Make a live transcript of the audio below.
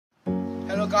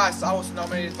guys, I was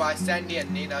nominated by Sandy and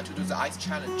Nina to do the ice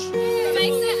challenge.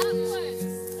 Anyone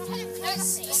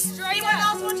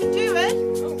else want to do it?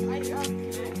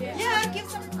 Yeah, give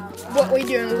some. What we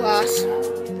do in class.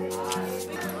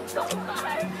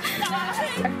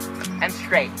 And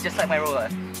straight, just like my ruler.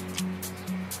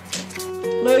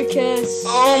 Lucas.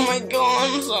 Oh my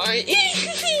god, I'm sorry.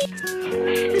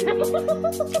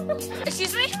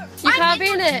 Excuse me? You can't be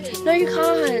in it. No, you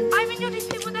can't. I'm in your these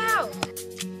people now.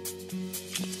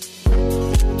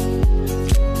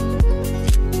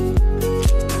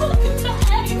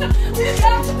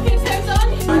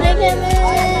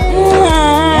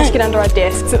 Let's get under our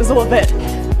desks. It was all a bit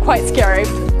quite scary.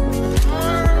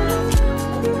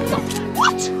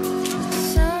 What?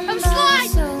 I'm slide!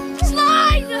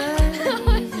 Slide!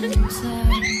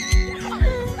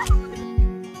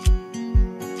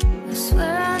 I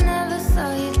swear I never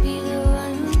thought you'd be the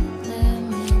one who let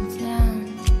me down.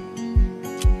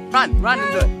 Run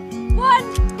and do it.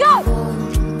 1, go!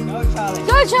 Go, Charlie.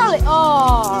 Go, Charlie! Oh!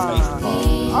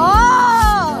 Oh!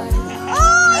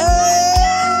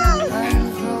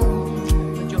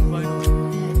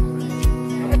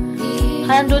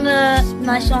 Hi, I'm doing a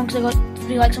nice song because I got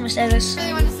 3 likes on my status. I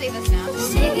really want to see this now.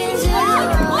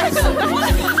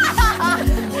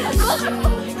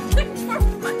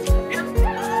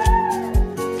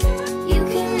 You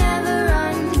can never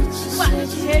run, but you said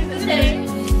Here's the thing.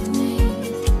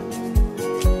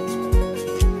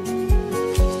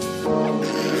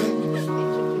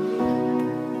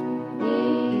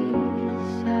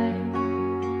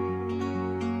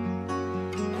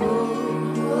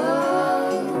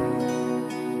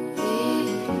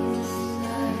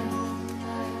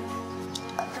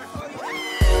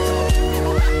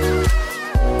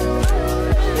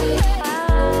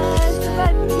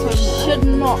 Should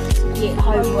not get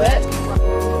homework.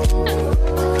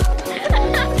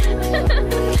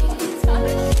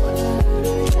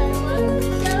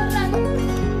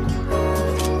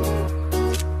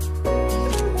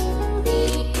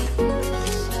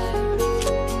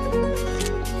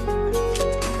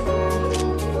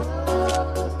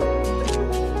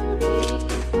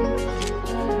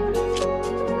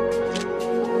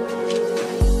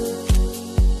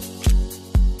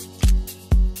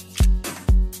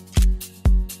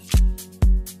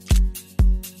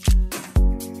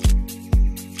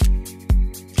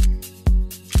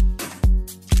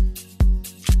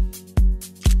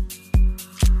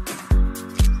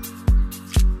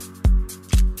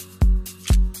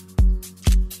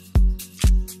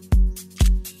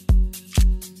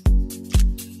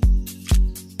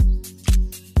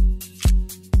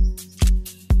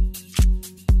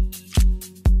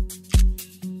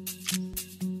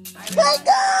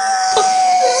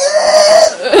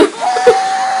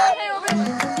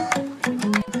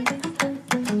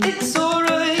 It's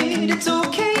alright, it's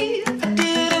okay. I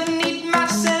didn't need my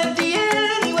sanity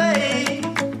anyway.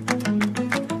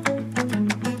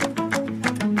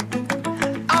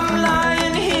 I'm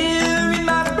lying here in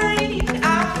my brain.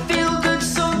 I feel good,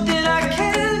 something I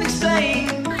can't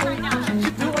explain.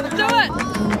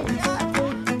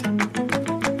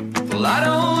 Well, I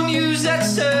don't use that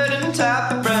certain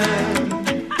type of brain.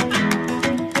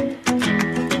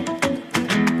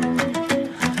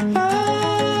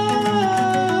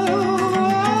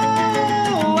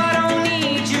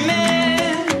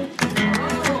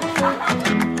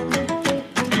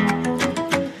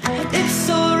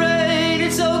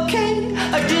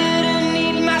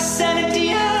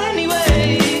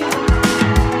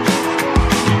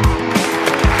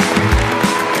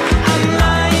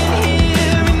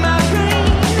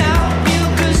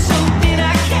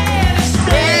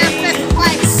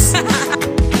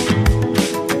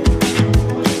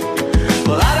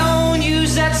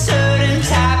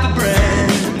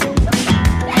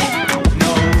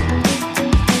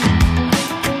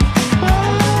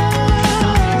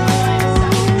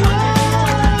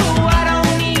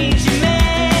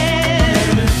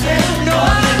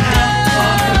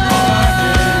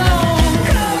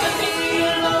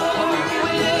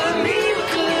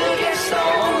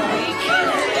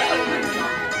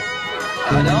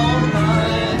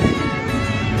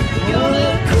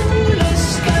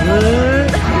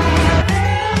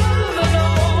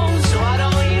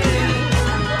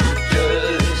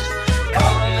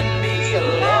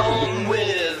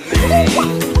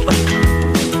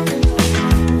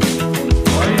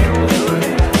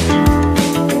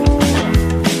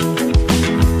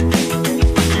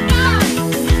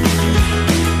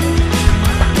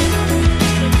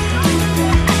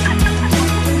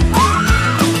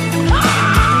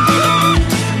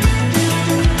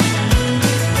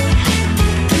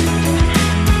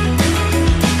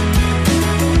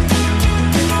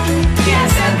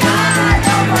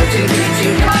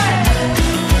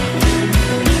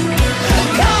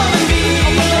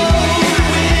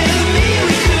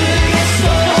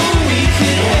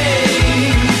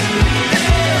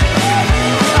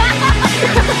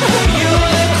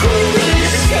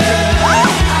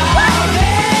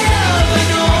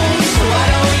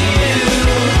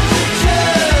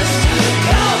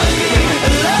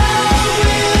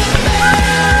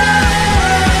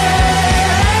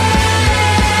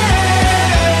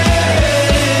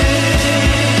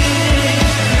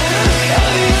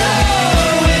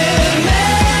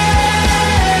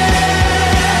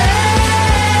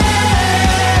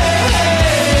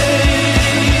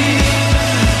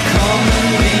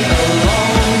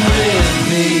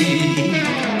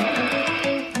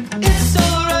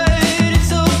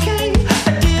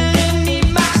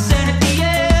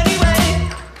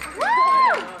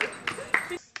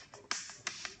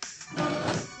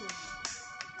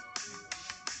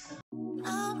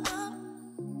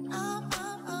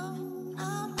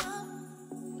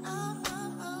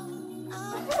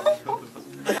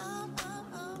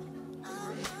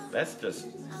 That's just...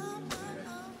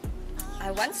 I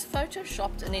once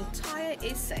photoshopped an entire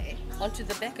essay onto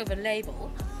the back of a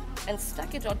label and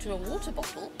stuck it onto a water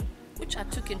bottle, which I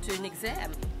took into an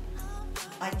exam.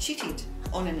 I cheated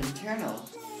on an internal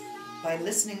by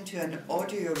listening to an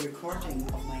audio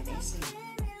recording of my essay.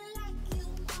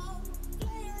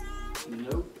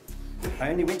 Nope.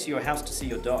 I only went to your house to see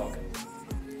your dog.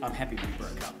 I'm happy we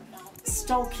broke up.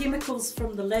 Stole chemicals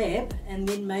from the lab and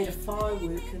then made a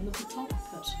firework in the potato pit.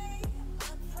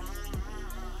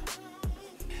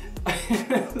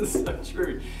 That's so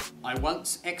true. I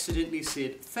once accidentally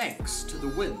said thanks to the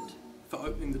wind for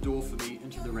opening the door for me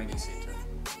into the Rangi Centre.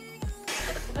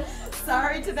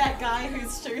 Sorry to that guy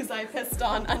whose shoes I pissed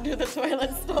on under the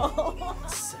toilet stall.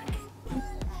 Sick.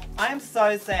 I'm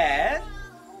so sad.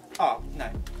 Oh,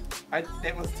 no.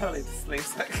 That was totally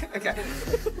dyslexic. Okay.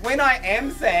 When I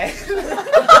am sad,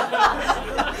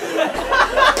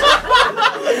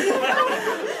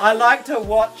 I like to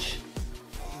watch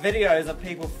videos of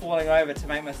people falling over to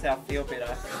make myself feel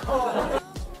better.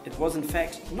 It was in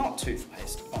fact not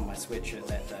toothpaste on my sweatshirt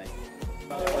that day. It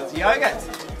was yogurt.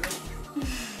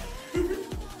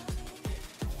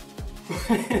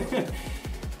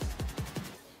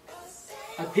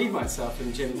 I peed myself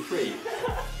in Gym 3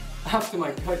 after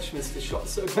my coach missed a shot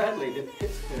so badly that it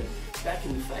hit her back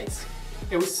in the face.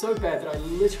 It was so bad that I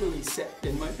literally sat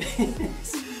in my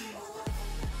pants.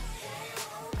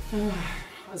 It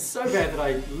was so bad that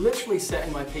I literally sat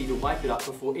in my pee to wipe it up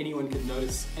before anyone could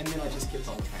notice, and then I just kept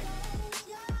on training.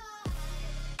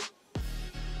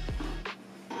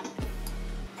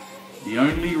 The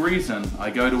only reason I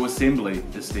go to assembly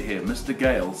is to hear Mr.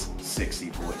 Gale's sexy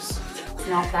voice. It's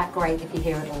not that great if you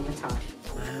hear it all the time.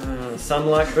 Some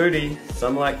like booty,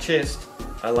 some like chest.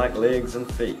 I like legs and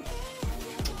feet.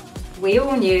 We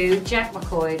all knew Jack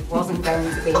McCoy wasn't going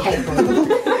to be head boy.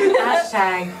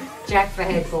 Hashtag Jack for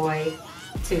head boy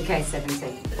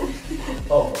 2K17.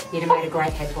 Oh. You'd have made a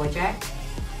great head boy, Jack.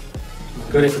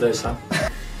 Good effort though, son.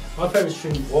 My favourite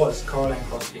student was Caroline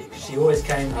Crosby. She always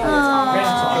came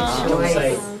around to us.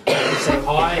 She'd say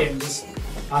hi and just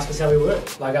ask us how we were.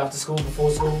 Like after school,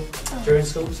 before school, during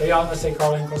school. So yeah, I'm going to say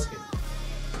Caroline Crosby.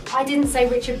 I didn't say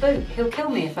Richard Boot. He'll kill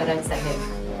me if I don't say him.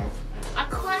 I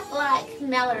quite like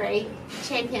Mallory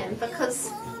Champion because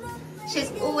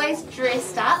she's always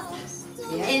dressed up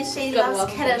and she loves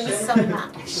kittens so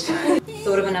much.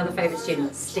 Thought of another favourite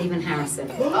student, Stephen Harrison.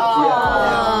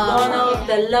 Oh. One of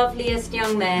the loveliest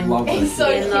young men He's so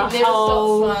in cute, the never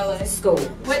whole stops smiling. school.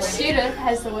 Which student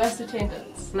has the worst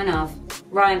attendance? Manav.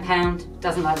 Ryan Pound,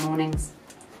 doesn't like mornings.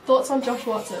 Thoughts on Josh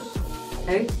Watson?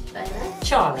 Who?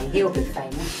 Charlie, he'll be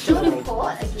famous. Jordan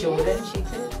Ford. Jordan, she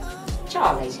could.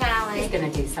 Charlie. Charlie. He's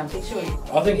going to do something, surely.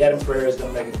 I think Adam Pereira is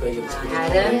going to make a big experience.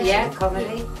 Adam, yeah,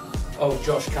 comedy. Oh,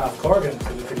 Josh Corrigan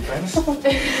could be pretty famous.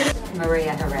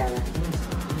 Maria Herrera.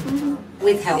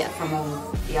 With help from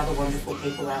all the other wonderful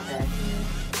people out there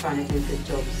trying to do good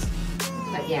jobs.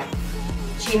 But yeah,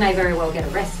 she may very well get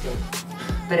arrested,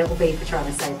 but it will be for trying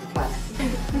to save the planet.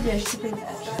 Yeah, she's pretty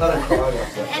bad. She's not a crime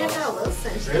like that. Annabelle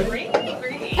Wilson. She's Really? really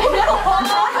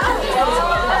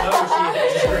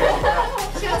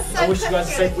She was so I wish you guys a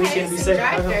safe weekend. Be safe.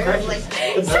 Have a great.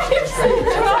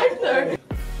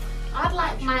 I'd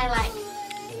like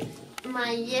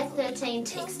my year 13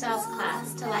 textiles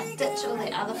class to ditch all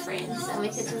the other friends and we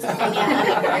could just hang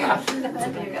out.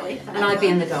 That'd be really fun. And I'd be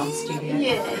in the dance studio.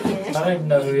 Yeah. I don't even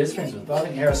know who he is friends with, but I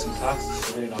think Harrison Parks is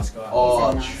a really nice guy.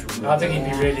 Oh, true. I think he'd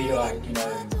be really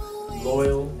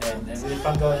loyal and really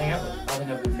fun guy to hang out with. I think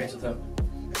I'd be friends with him.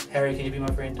 Harry, can you be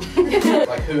my friend?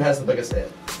 Like who has the biggest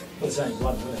head? Well, there's only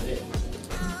one winner there.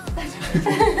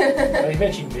 Have you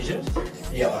mentioned vision?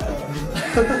 Yeah, I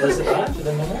have. Is it larger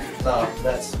than normal? No,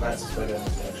 Matt's is bigger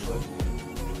actually.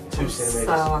 2 centimetres.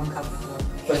 So uncomfortable.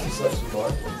 56 was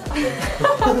mine.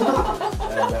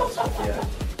 And that was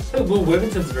 58. Will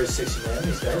Worthington's a very sexy man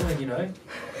these days, you know.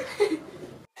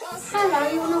 Hello,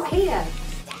 you're not here.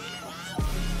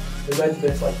 Who made the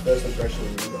best first impression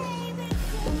of you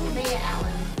guys? Me and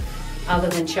Alan. Other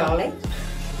than Charlie.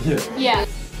 Yeah. Yeah.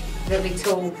 They'll be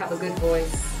tall, have a good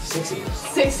voice. Sexy.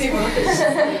 Sexy voice.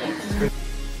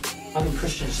 I think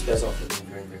Christian spaz off with him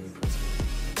very, very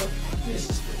impressive. Yes,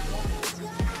 it's very good.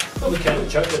 Well, we came to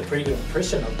Chuck, a pretty good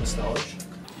impression of Nostalgia.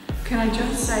 Can I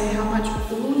just say how much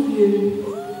all of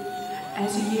you,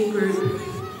 as a year group,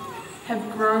 have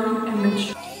grown and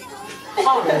matured?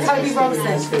 Oh, Toby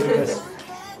Robson.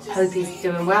 Hope he's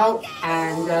doing well,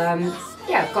 and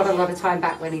yeah, got a lot of time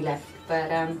back when he left.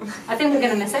 But I think we're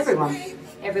going to miss everyone.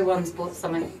 Everyone's brought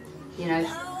something,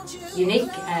 unique,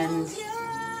 and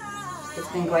it's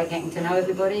been great getting to know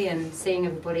everybody and seeing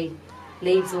everybody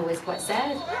Leaves always quite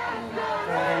sad.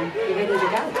 You ready to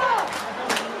go?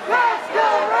 Let's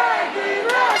go, Randy!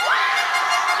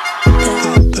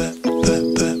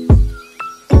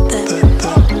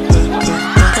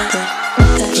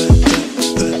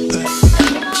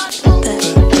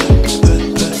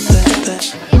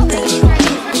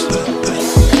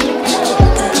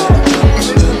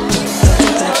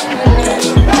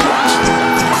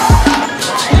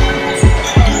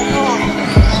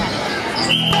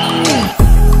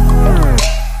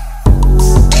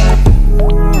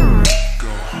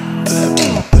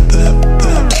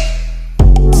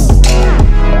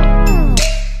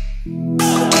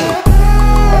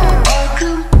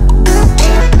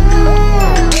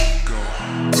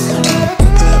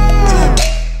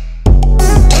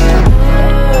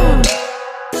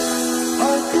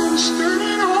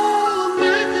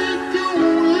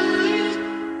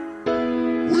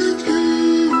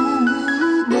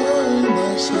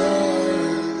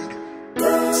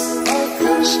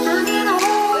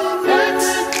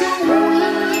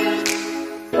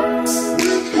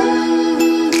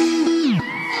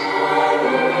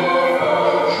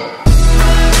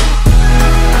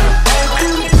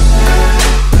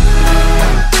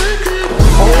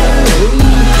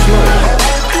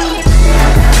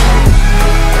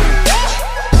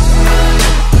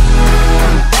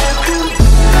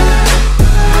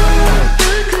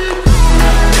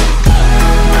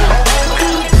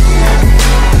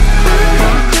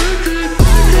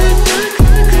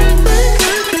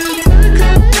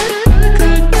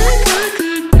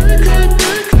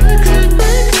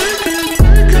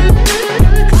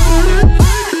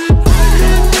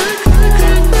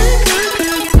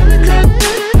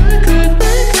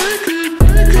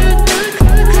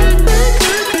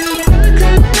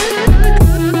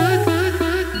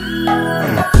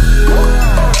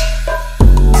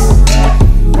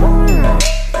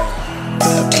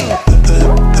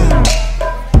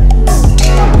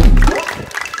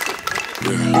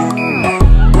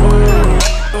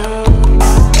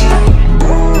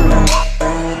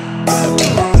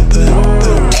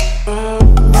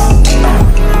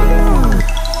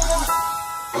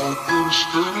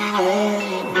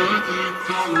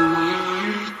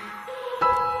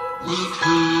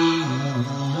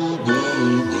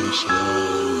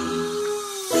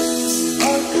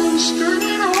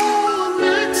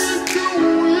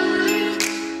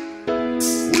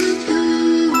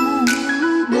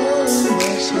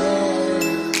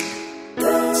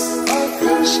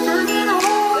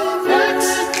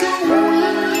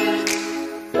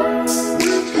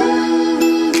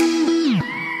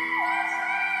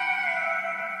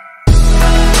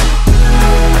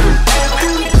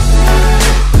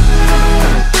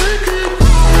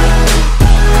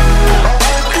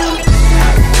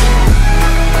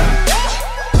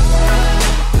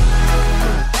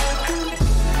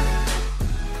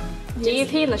 Do you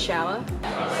pee in the shower?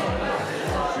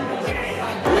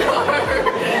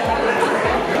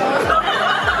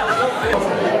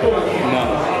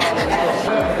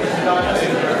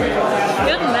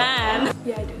 Good man.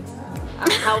 Yeah, I do.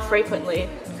 How frequently?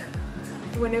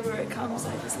 Whenever it comes,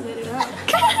 I just let it out.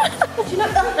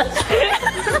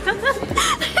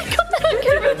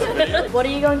 What are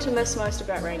you going to miss most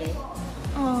about Rainy?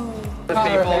 Oh. The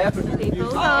people. Anything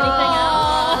else?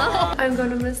 I'm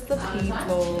gonna miss the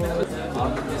people.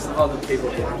 Miss other people.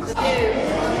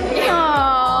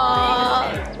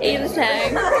 Aww,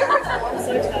 Ethan.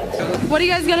 What are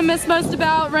you guys gonna miss most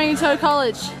about Rangitoto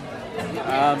College?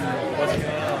 What's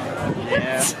going on?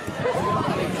 Yeah.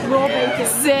 Raw bacon.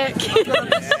 Sick.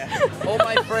 All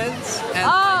my friends and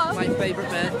my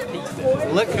favorite man,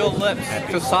 lick your lips,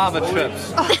 cassava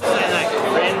chips.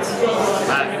 Friends,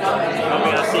 I'm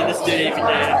gonna see the studio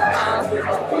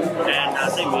every day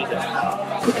and sing music.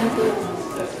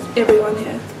 Everyone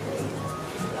here.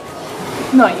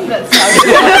 Not you. That's not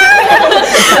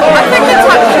I think that's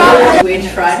like Wedge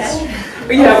Friday.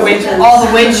 Yeah, wedges. All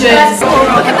the wedges.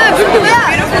 Look at this,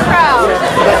 beautiful crowd.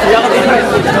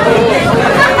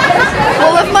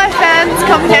 All of my fans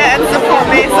come here and support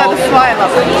me, so that's why I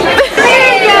love it.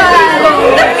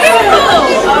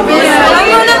 I'm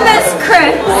gonna miss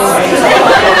Chris.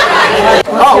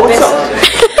 Oh, what's up?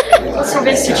 What's your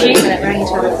best achievement at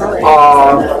Rangitoto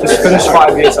College? Just finished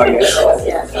 5 years, I guess.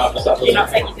 Yeah. Do you not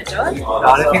think you could do it? No,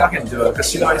 I don't think I can do it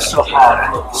because you know it's so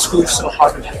hard. School's so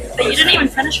hard. But you didn't even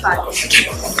finish 5 years.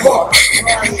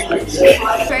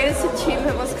 My greatest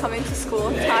achievement was coming to school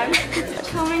on time.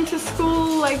 Coming to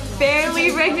school like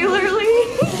barely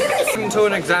regularly. To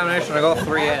an examination, I got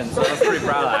 3 N's, so I was pretty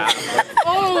proud of that.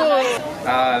 Oh!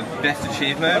 Best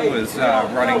achievement was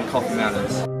running Coffee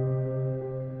Mountains.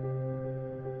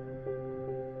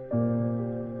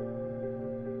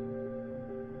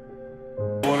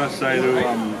 say to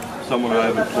someone I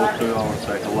haven't talked to, I want to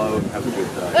say hello and have a good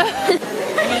day.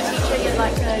 Any teacher you'd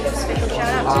like to give a special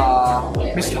shout out to?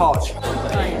 Mr. Hodge.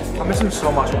 I miss him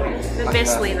so much. The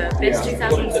best leaver, best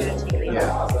 2017 leaver.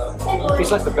 Yeah.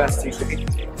 He's like the best teacher.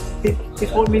 He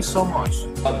taught me so much.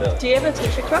 Do you have a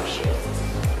teacher crush? Mr.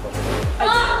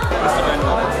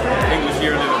 Van English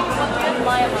year 11.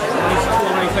 He's tall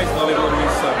and he plays volleyball and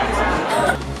he's so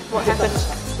handsome. What happened?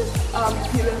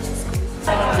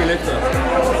 He left us.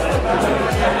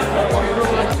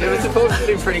 It was supposed to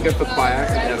be pretty good for choir.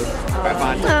 It was quite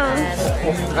fun.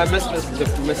 I missed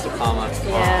Mr. Palmer.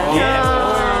 Yeah.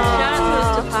 Shout out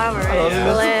to Mr. Palmer.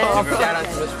 Shout out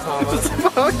to Mr.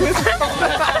 Palmer.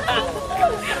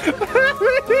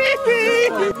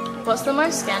 What's the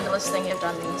most scandalous thing you've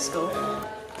done in school?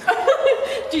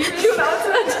 Do you really want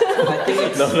to answer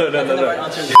that? No.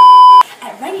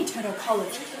 At Rangitoto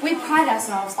College, we pride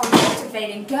ourselves on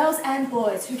cultivating girls and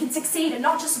boys who can succeed in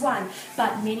not just one,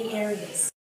 but many areas.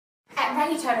 At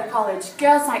Rangitoto College,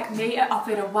 girls like me are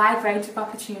offered a wide range of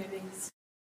opportunities.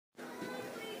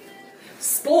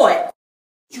 Sport,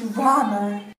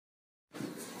 drama,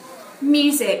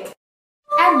 music,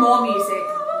 and more music.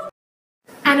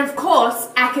 And of course,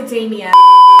 academia.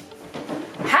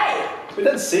 Hey! We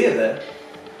didn't see it there.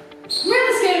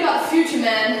 We're scared about the future,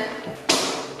 man.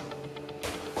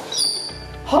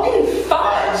 Holy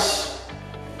fudge!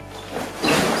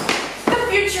 The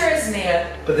future is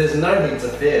near. But there's no need to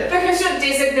fear. Because your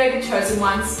designated chosen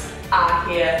ones are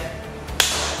here.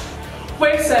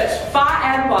 We've searched far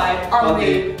and wide on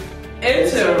the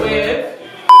interweb.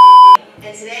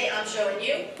 And today I'm showing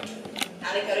you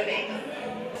how to cut a mango.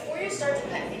 Before you start to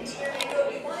cut into your mango,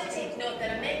 you want to take note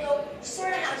that a mango sort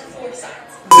of has 4 sides.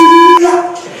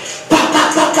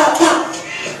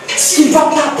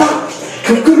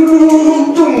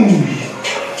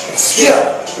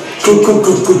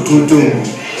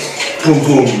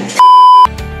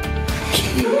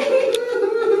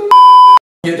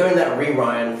 You're doing that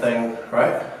rewind thing,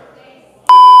 right?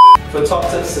 For top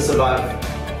tips to survive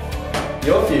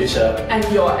your future And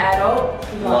your adult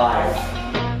life.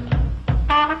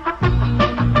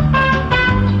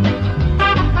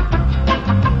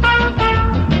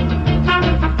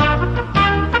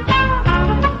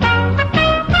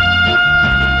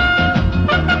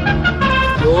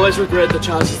 You always regret the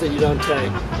chances that you don't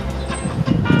take.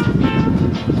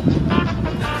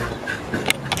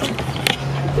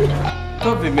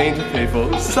 Don't be mean to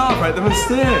people. Celebrate them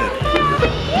instead.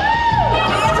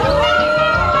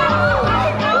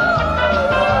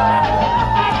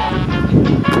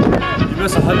 You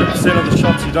miss 100% of the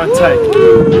shots you don't take.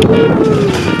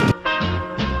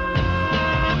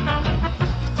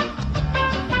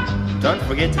 Don't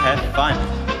forget to have fun.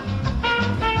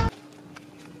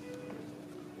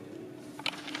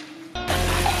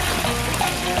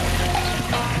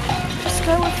 Just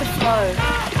go with the flow.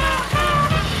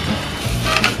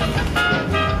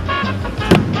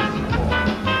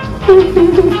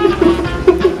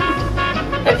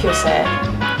 If you're sad,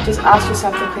 just ask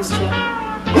yourself the question,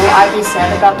 will I be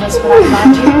sad about this when I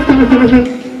find you?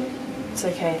 It's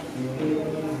okay,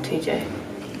 TJ.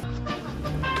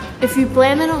 If you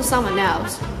blame it on someone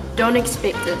else, don't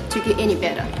expect it to get any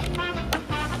better.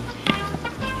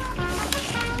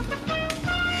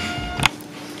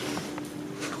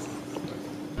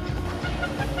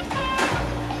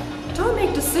 Don't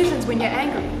make decisions when you're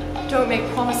angry. Don't make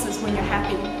promises when you're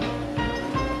happy.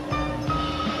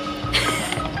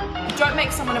 Don't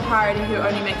make someone a priority who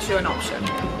only makes you an option.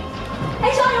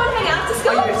 Hey, Charlie, you want to hang out after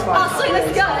school? Oh, sweet,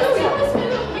 let's go.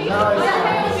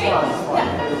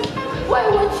 Wait,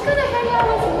 what, you gonna hang out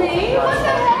with me? What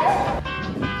the heck?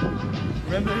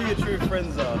 Remember who your true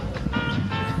friends are.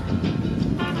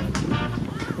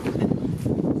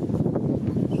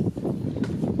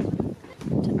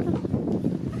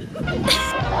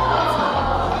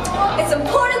 It's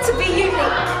important to be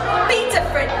unique, be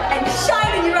different, and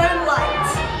shine in your own light.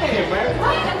 Hey, Mary.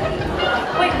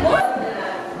 Wait, what?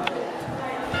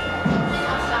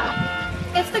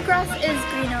 If the grass is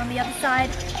greener on the other side,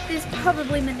 there's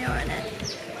probably manure in it.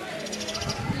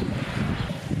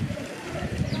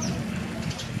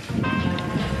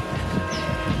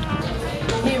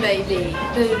 You may be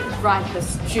the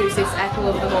ripest, juiciest apple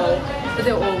of them all, but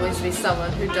there'll always be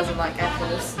someone who doesn't like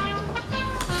apples.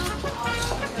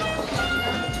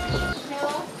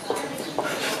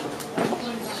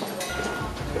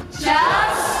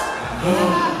 Just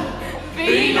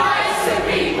be nice to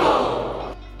people.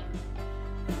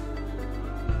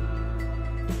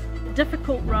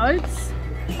 Difficult roads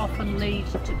often lead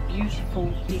to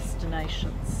beautiful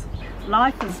destinations.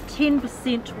 Life is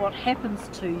 10% what happens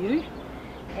to you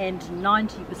and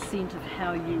 90% of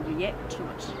how you react to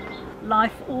it.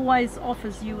 Life always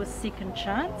offers you a second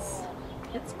chance.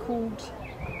 It's called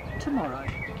tomorrow.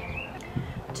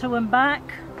 To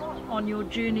embark on your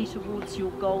journey towards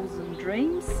your goals and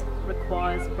dreams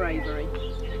requires bravery.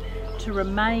 To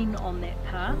remain on that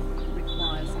path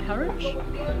requires courage,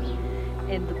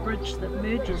 and the bridge that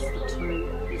merges the two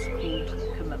is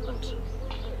called commitment.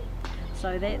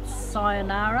 So that's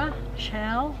sayonara,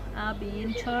 ciao, a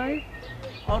biento,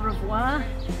 au revoir,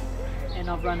 and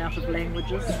I've run out of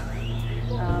languages,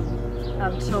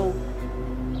 until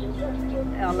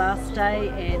our last day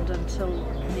and until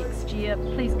next year.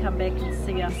 Please come back and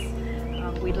see us.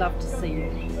 We'd love to see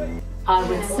you. I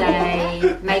would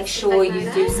say make sure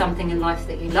you do something in life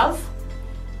that you love.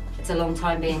 It's a long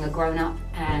time being a grown-up,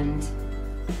 and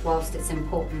whilst it's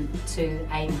important to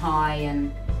aim high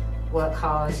and work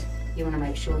hard, you want to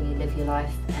make sure you live your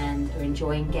life and are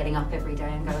enjoying getting up every day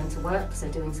and going to work, so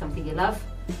doing something you love.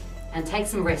 And take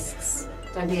some risks.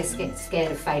 Don't be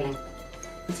scared of failing.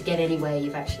 To get anywhere,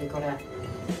 you've actually got to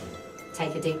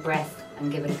take a deep breath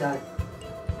and give it a go.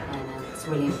 And it's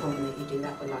really important that you do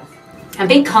that with life. And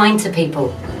be kind to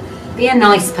people. Be a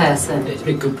nice person. Yeah,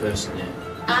 be a good person, yeah.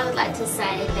 I would like to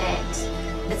say that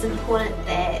it's important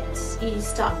that you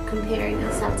stop comparing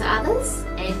yourself to others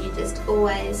and you just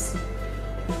always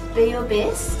be your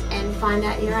best and find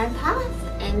out your own path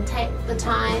and take the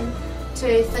time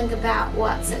to think about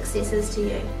what success is to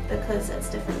you, because it's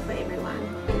different for everyone,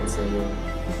 and so you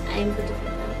aim for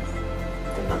different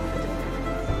things, to look for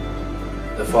different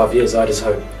things. The 5 years, I just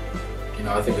hope, you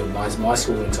know, I think of my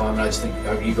schooling time, and I just think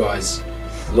I hope you guys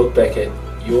look back at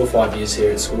your 5 years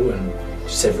here at school and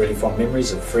just have really fond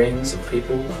memories of friends, of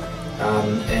people,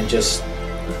 and just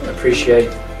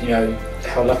appreciate, you know,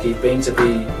 how lucky you've been to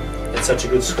be at such a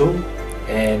good school,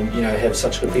 and you know, have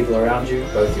such good people around you,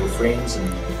 both your friends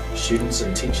and students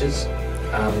and teachers,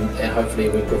 and hopefully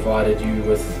we've provided you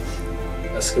with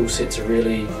a skill set to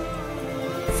really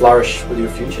flourish with your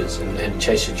futures and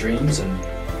chase your dreams and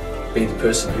be the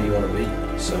person who you want to be.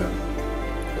 So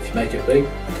if you make it big,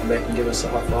 come back and give us a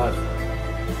high five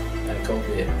and a cold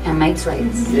beer. And mates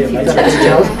rates. Yeah, mates rates.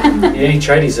 Any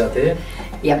tradies out there?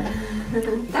 Yep.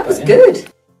 That was good.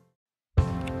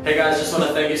 Hey guys, just want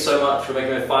to thank you so much for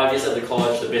making my 5 years at the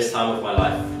college the best time of my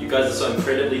life. You guys are so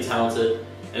incredibly talented,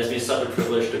 and it's been such a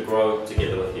privilege to grow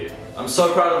together with you. I'm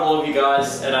so proud of all of you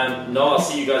guys, and I know I'll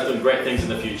see you guys doing great things in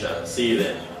the future. See you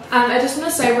then. I just want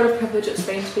to say what a privilege it's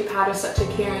been to be part of such a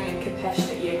caring and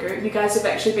compassionate year group. You guys have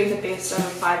actually been the best over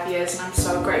 5 years, and I'm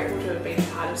so grateful to have been a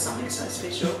part of something so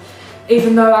special.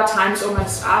 Even though our time's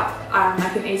almost up, I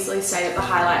can easily say that the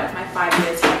highlight of my 5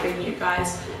 years have been you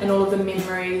guys and all of the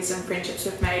memories and friendships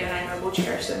we've made, and I know we'll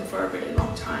cherish them for a really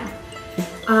long time.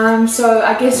 So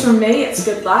I guess from me it's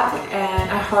good luck, and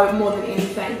I hope more than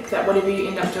anything that whatever you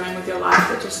end up doing with your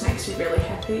life, it just makes you really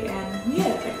happy, and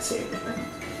yeah, thanks for everything.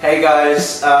 Hey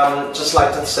guys, just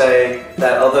like to say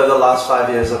that although the last 5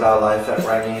 years of our life at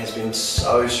Rangi has been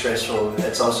so stressful,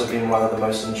 it's also been one of the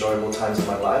most enjoyable times of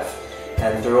my life.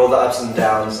 And through all the ups and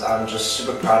downs, I'm just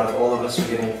super proud of all of us for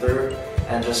getting through,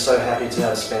 and just so happy to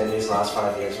have spent these last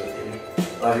 5 years with you.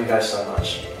 Love you guys so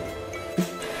much.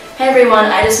 Hey everyone,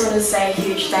 I just wanted to say a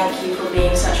huge thank you for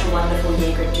being such a wonderful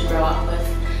year group to grow up with.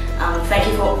 Thank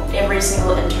you for every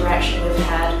single interaction we've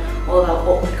had, all of our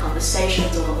awkward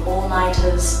conversations, all the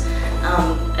all-nighters.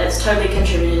 It's totally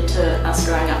contributed to us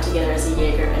growing up together as a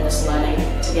year group and just learning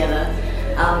together.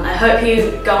 I hope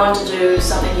you go on to do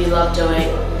something you love doing,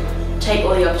 take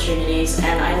all the opportunities,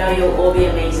 and I know you'll all be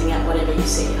amazing at whatever you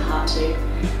set your heart to.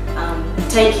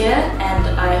 Take care, and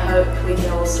I hope we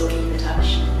can all still keep in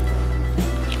touch.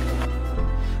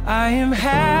 I am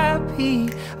happy,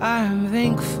 I am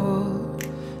thankful,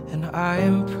 and I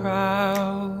am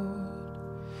proud.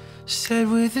 Said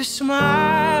with a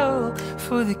smile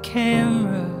for the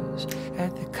cameras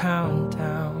at the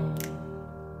countdown.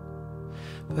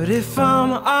 But if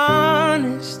I'm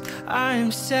honest, I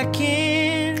am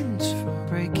seconds from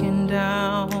breaking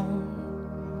down.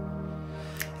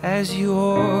 As you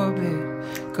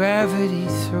orbit, gravity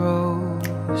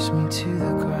throws me to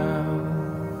the ground.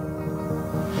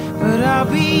 But I'll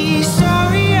be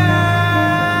sorry,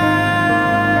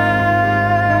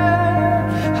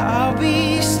 I'll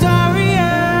be sorry,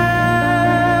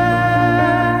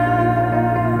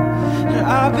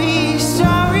 I'll be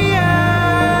sorry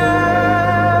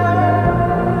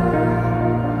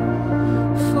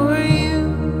for you.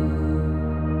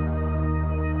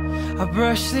 I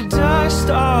brush the dust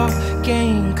off,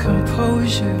 gain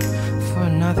composure for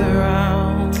another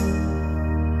round.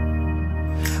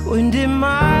 When did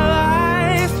my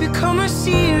life become a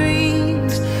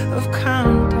series of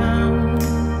countdowns?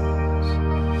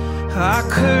 I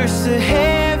curse the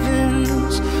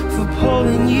heavens for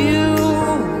pulling you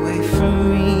away from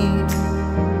me.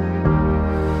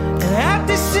 And at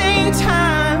the same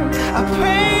time, I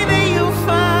pray that you'll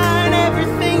find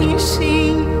everything you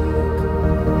seek.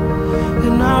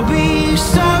 And I'll be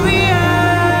sorry.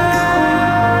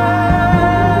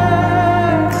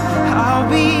 I'll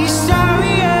be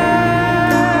sorry.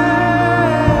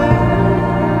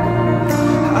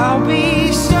 I'll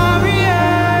be sorry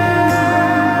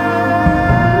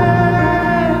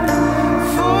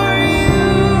for you.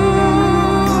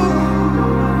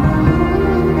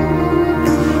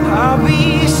 I'll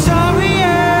be sorry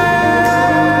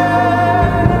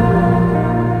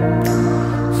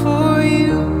for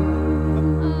you.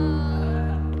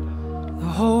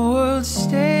 The whole world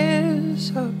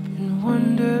stares up in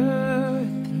wonder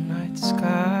at the night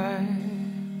sky.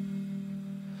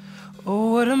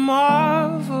 Oh, what a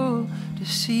marvel to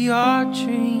see our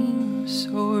dreams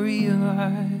so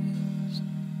realized.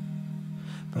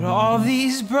 But all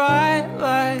these bright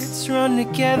lights run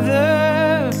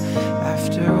together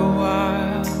after a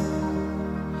while,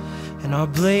 and our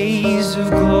blaze of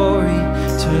glory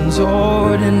turns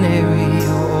ordinary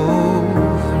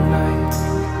overnight.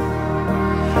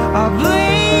 Our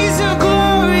blaze of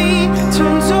glory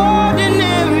turns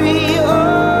ordinary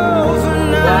overnight.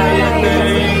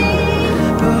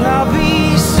 But I'll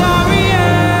be sorry.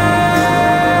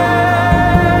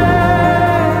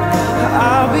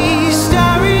 I'll be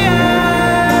sorry.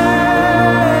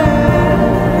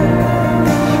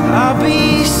 I'll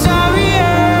be sorry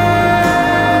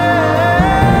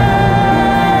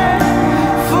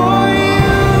for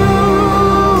you.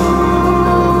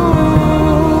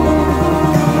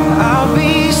 I'll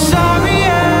be sorry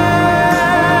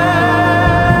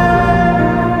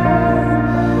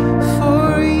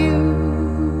for you.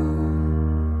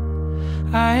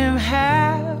 I am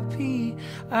happy,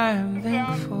 I am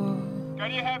thankful,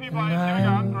 and I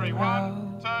am proud.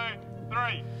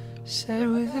 Said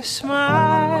with a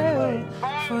smile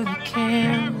for the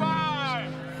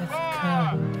cameras at the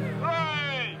countdown.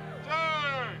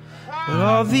 But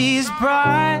all these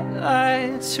bright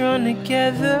lights run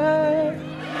together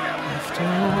after a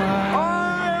while,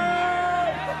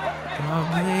 and our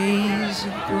blaze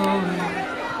of glory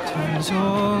turns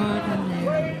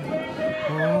ordinary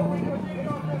overnight.